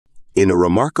In a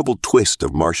remarkable twist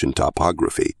of Martian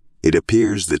topography, it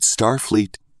appears that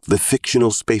Starfleet, the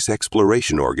fictional space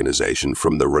exploration organization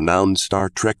from the renowned Star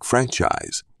Trek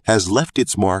franchise, has left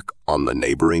its mark on the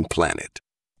neighboring planet.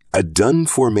 A Dune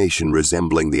formation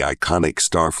resembling the iconic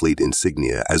Starfleet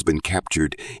insignia has been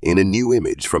captured in a new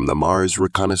image from the Mars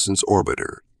Reconnaissance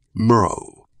Orbiter,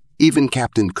 MRO. Even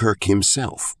Captain Kirk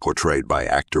himself, portrayed by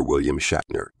actor William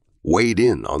Shatner, weighed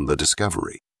in on the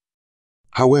discovery.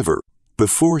 However,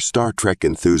 before Star Trek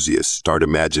enthusiasts start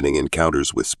imagining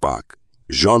encounters with Spock,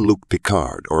 Jean-Luc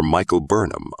Picard, or Michael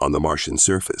Burnham on the Martian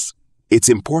surface, it's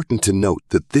important to note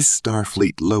that this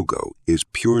Starfleet logo is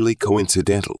purely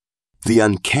coincidental. The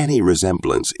uncanny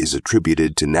resemblance is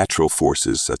attributed to natural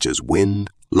forces such as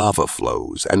wind, lava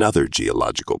flows, and other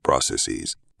geological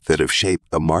processes that have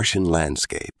shaped the Martian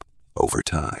landscape over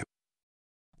time.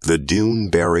 The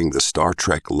dune bearing the Star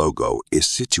Trek logo is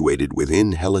situated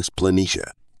within Hellas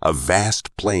Planitia, a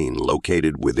vast plain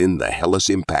located within the Hellas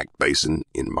Impact Basin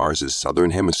in Mars's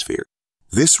southern hemisphere.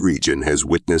 This region has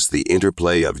witnessed the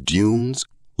interplay of dunes,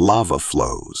 lava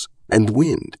flows, and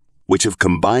wind, which have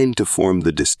combined to form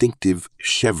the distinctive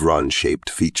chevron-shaped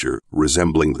feature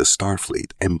resembling the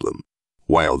Starfleet emblem.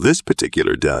 While this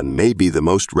particular dune may be the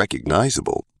most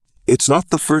recognizable, it's not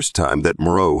the first time that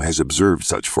MRO has observed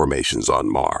such formations on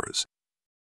Mars.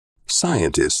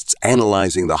 Scientists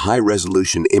analyzing the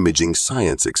high-resolution imaging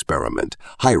science experiment,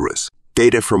 HIRIS,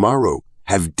 data from MRO,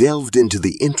 have delved into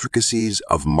the intricacies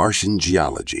of Martian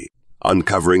geology,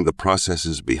 uncovering the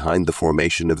processes behind the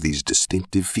formation of these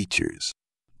distinctive features.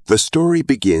 The story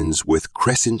begins with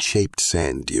crescent-shaped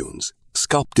sand dunes,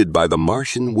 sculpted by the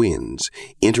Martian winds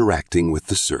interacting with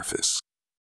the surface.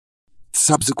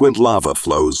 Subsequent lava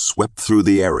flows swept through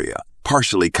the area,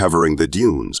 partially covering the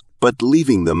dunes, but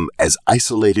leaving them as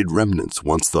isolated remnants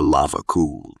once the lava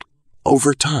cooled.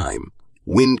 Over time,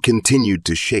 wind continued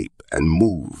to shape and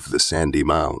move the sandy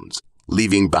mounds,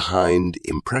 leaving behind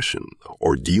impression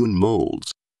or dune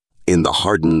molds in the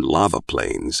hardened lava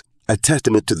plains, a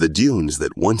testament to the dunes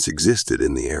that once existed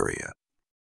in the area.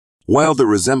 While the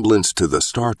resemblance to the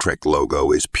Star Trek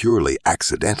logo is purely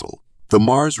accidental, the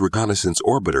Mars Reconnaissance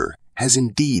Orbiter has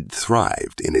indeed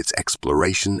thrived in its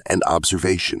exploration and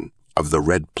observation of the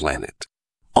red planet.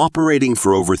 Operating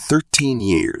for over 13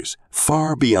 years,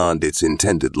 far beyond its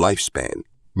intended lifespan,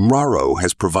 MRO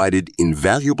has provided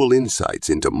invaluable insights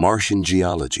into Martian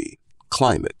geology,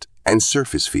 climate, and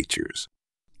surface features,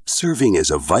 serving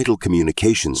as a vital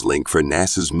communications link for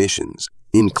NASA's missions,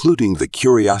 including the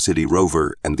Curiosity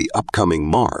rover and the upcoming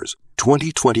Mars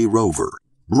 2020 rover.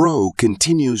 MRO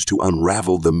continues to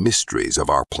unravel the mysteries of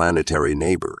our planetary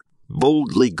neighbor,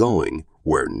 boldly going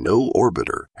where no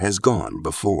orbiter has gone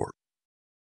before.